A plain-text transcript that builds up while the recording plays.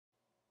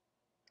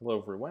Hello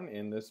everyone,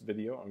 in this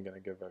video I'm going to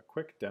give a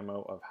quick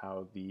demo of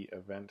how the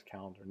event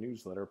calendar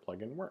newsletter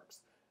plugin works.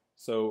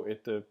 So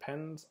it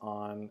depends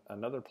on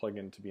another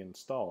plugin to be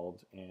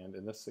installed, and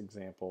in this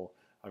example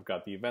I've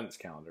got the events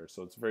calendar.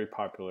 So it's a very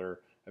popular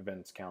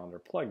events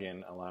calendar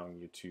plugin allowing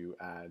you to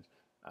add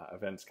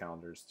events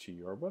calendars to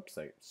your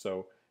website.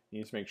 So you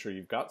need to make sure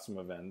you've got some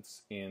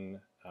events in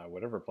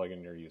whatever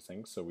plugin you're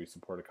using. So we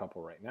support a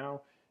couple right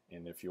now,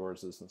 and if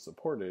yours isn't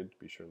supported,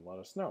 be sure to let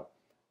us know.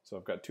 So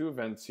I've got two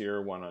events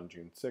here, one on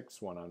June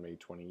 6th, one on May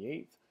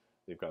 28th.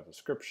 They've got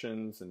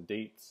descriptions and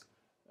dates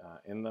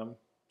in them,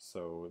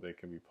 so they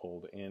can be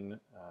pulled in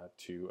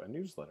to a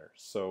newsletter.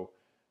 So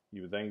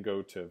you would then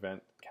go to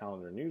Event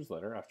Calendar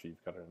Newsletter after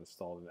you've got it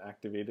installed and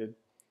activated.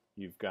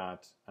 You've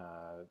got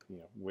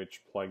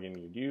which plugin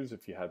you'd use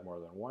if you had more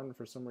than one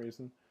for some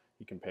reason.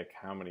 You can pick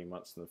how many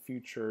months in the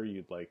future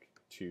you'd like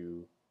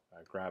to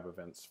grab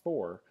events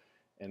for.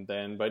 And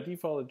then by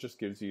default, it just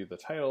gives you the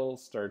title,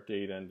 start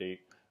date, end date.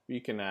 You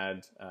can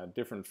add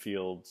different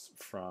fields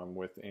from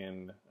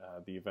within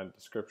the event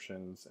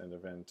descriptions and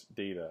event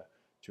data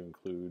to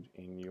include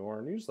in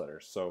your newsletter.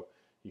 So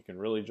you can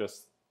really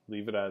just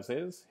leave it as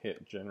is,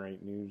 hit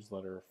generate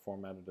newsletter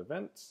formatted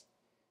events.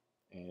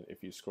 And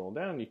if you scroll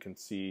down, you can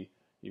see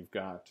you've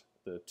got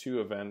the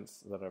two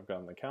events that I've got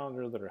on the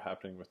calendar that are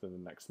happening within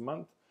the next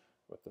month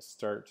with the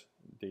start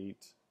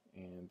date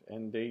and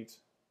end date.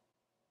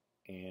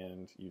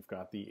 And you've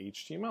got the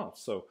HTML.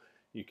 So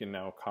you can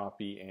now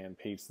copy and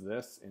paste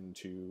this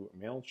into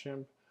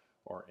MailChimp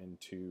or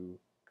into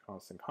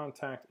Constant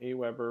Contact,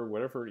 Aweber,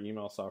 whatever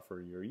email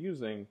software you're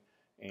using,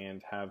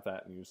 and have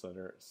that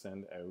newsletter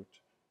send out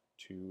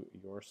to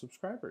your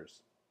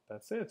subscribers.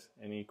 That's it.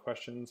 Any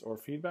questions or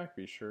feedback,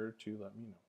 be sure to let me know.